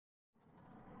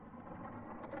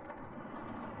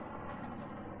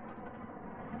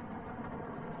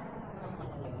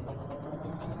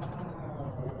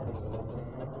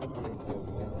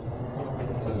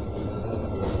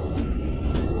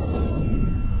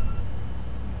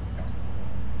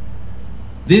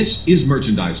This is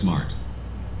Merchandise Mart.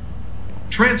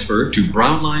 Transfer to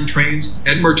Brown Line trains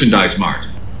at Merchandise Mart.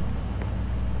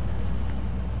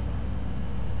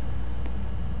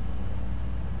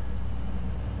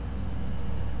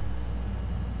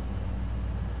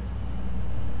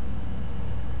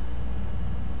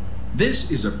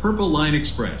 This is a Purple Line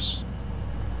Express.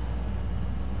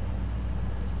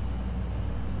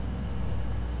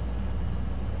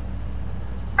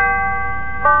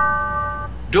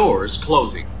 Doors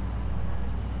closing.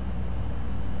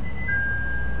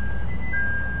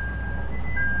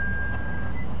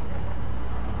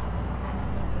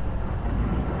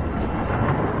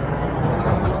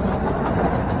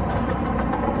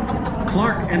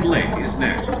 Clark and Lake is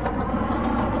next.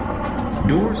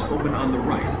 Doors open on the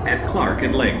right at Clark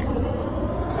and Lake.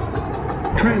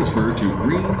 Transfer to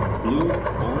green, blue,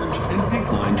 orange, and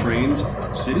pink line trains,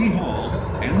 City Hall,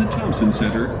 and the Thompson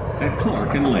Center at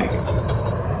Clark and Lake.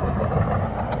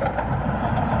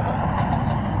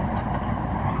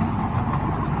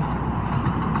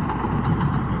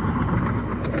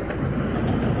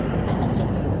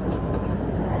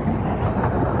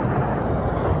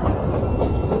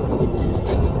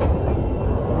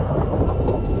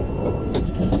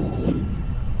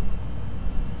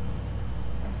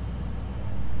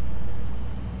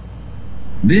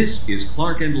 This is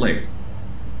Clark and Lake.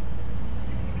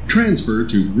 Transfer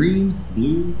to green,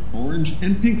 blue, orange,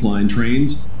 and pink line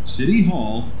trains, City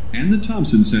Hall, and the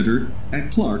Thompson Center at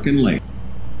Clark and Lake.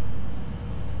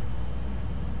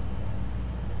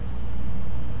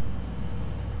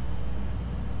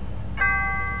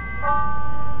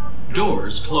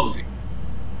 Doors closing.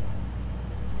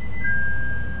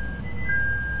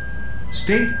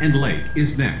 State and Lake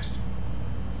is next.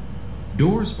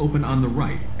 Doors open on the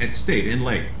right at State and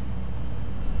Lake.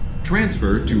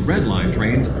 Transfer to Red Line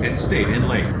trains at State and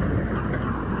Lake.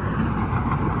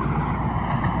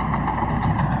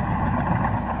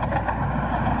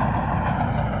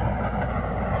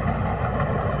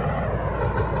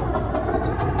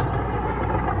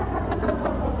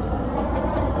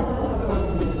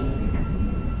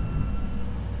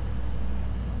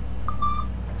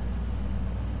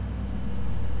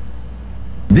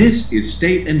 This is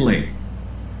State and Lake.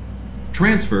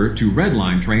 Transfer to Red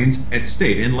Line trains at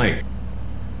State and Lake.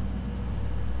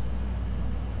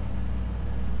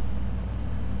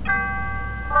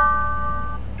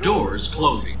 Doors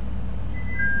closing.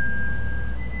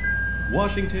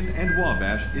 Washington and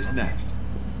Wabash is next.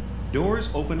 Doors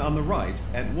open on the right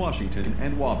at Washington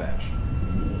and Wabash.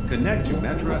 Connect to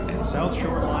Metra and South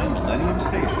Shore Line Millennium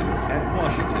Station at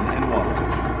Washington and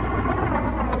Wabash.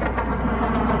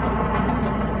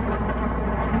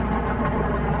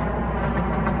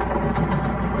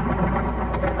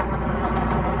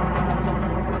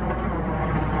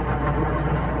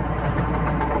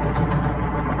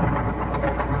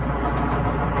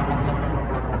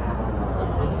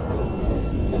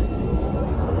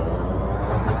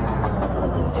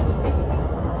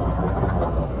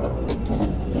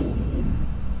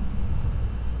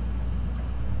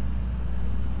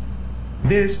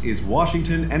 This is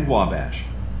Washington and Wabash.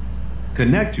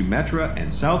 Connect to Metra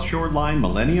and South Shore Line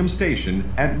Millennium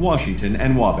Station at Washington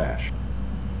and Wabash.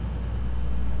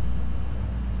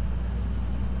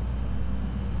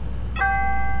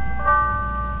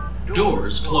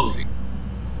 Doors closing.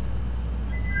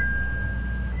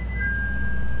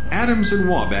 Adams and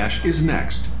Wabash is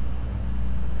next.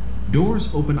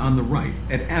 Doors open on the right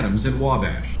at Adams and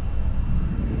Wabash.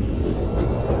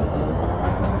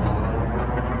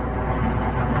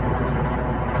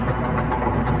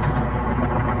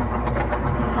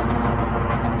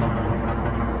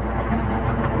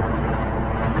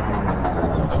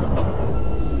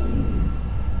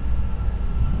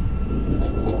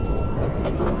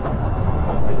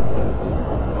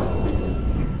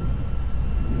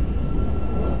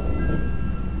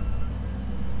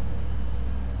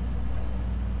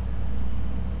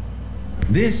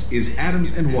 This is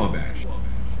Adams and Wabash.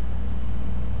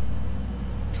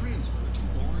 Transfer to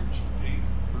orange, pink,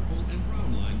 purple, and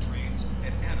brown line trains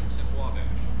at Adams and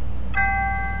Wabash.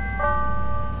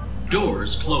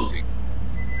 Doors closing.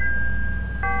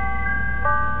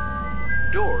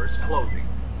 Doors closing.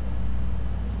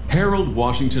 Harold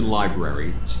Washington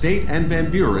Library, State and Van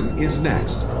Buren is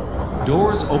next.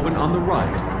 Doors open on the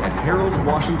right at Harold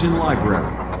Washington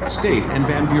Library, State and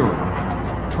Van Buren.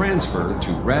 Transfer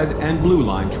to Red and Blue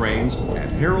Line trains at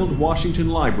Harold Washington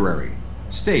Library,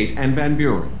 State and Van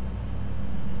Buren.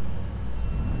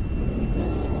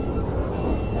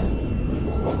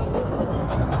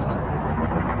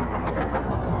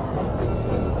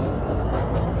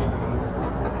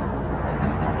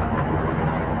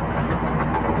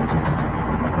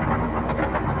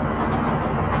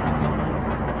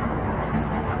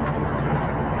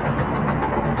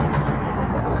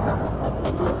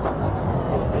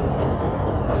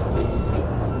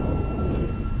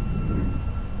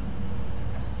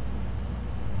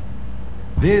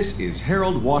 This is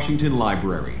Harold Washington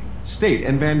Library, State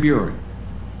and Van Buren.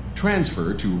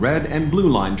 Transfer to red and blue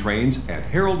line trains at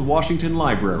Harold Washington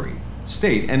Library,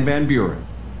 State and Van Buren.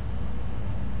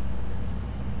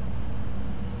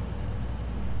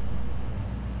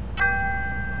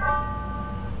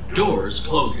 Doors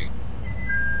closing.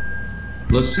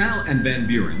 LaSalle and Van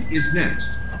Buren is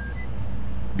next.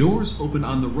 Doors open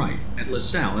on the right at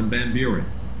LaSalle and Van Buren.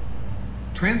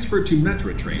 Transfer to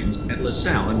Metra trains at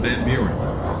LaSalle and Van Buren.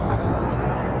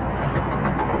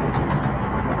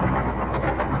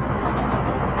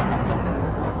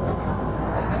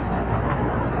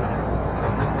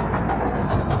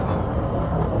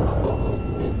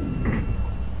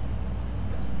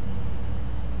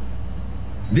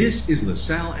 This is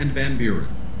LaSalle and Van Buren.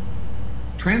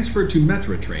 Transfer to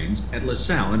Metra trains at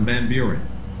LaSalle and Van Buren.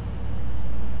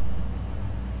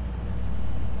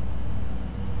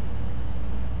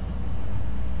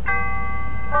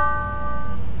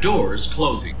 Doors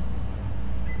closing.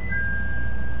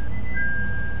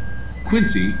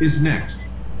 Quincy is next.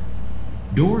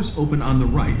 Doors open on the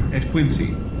right at Quincy.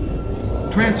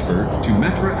 Transfer to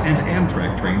Metra and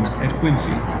Amtrak trains at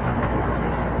Quincy.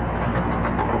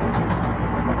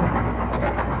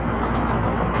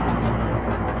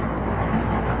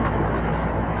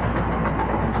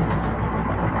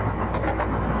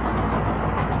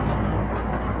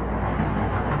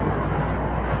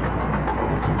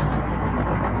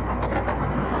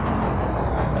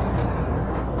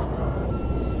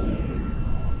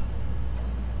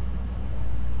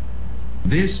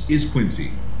 This is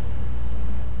Quincy.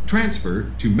 Transfer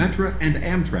to Metra and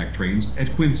Amtrak trains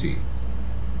at Quincy.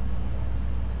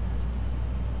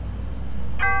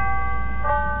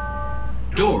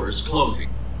 Doors closing.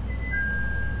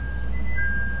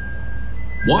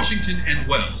 Washington and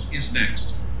Wells is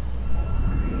next.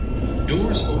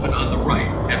 Doors open on the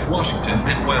right at Washington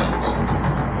and Wells.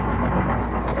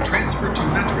 Transfer to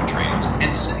Metra trains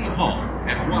at City Hall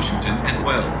at Washington and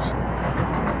Wells.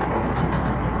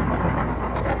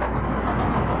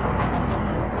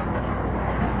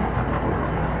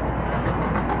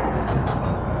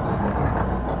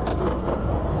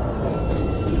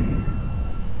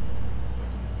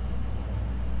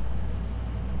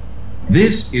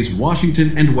 This is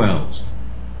Washington and Wells.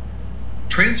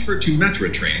 Transfer to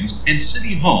Metra trains and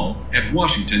City Hall at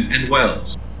Washington and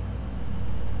Wells.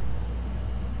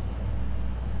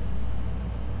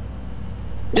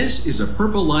 This is a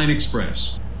Purple Line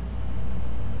Express.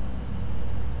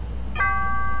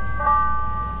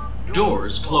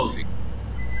 Doors closing.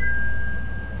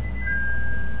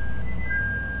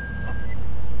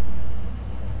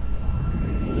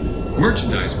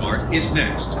 Merchandise Mart is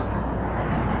next.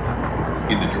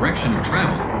 In the direction of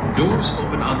travel, doors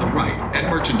open on the right at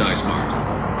Merchandise Mart.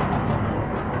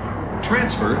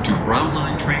 Transfer to Brown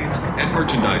Line trains at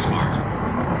Merchandise Mart.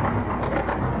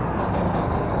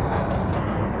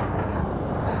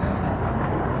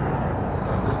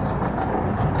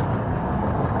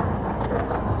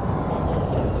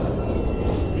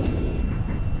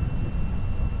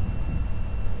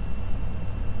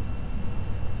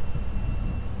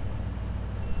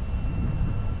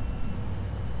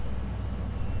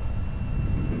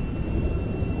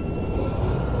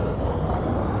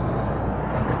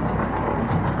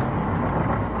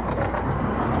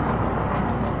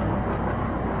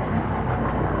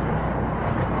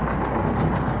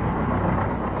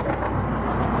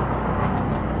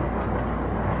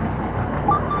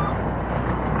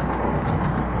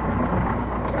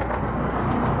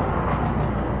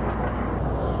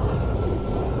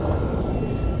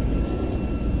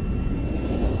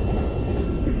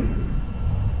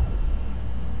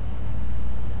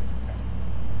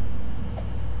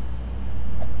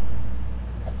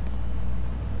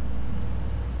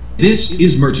 This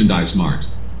is Merchandise Mart.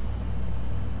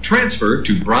 Transfer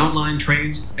to Brown Line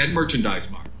trains at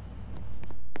Merchandise Mart.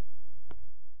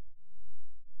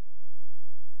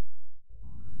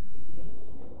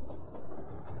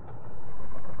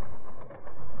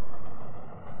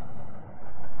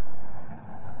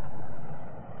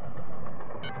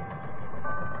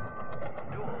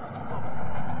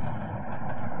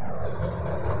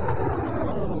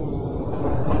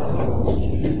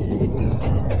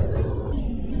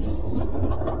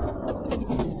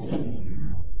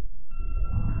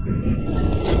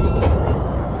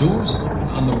 Doors open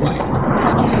on the right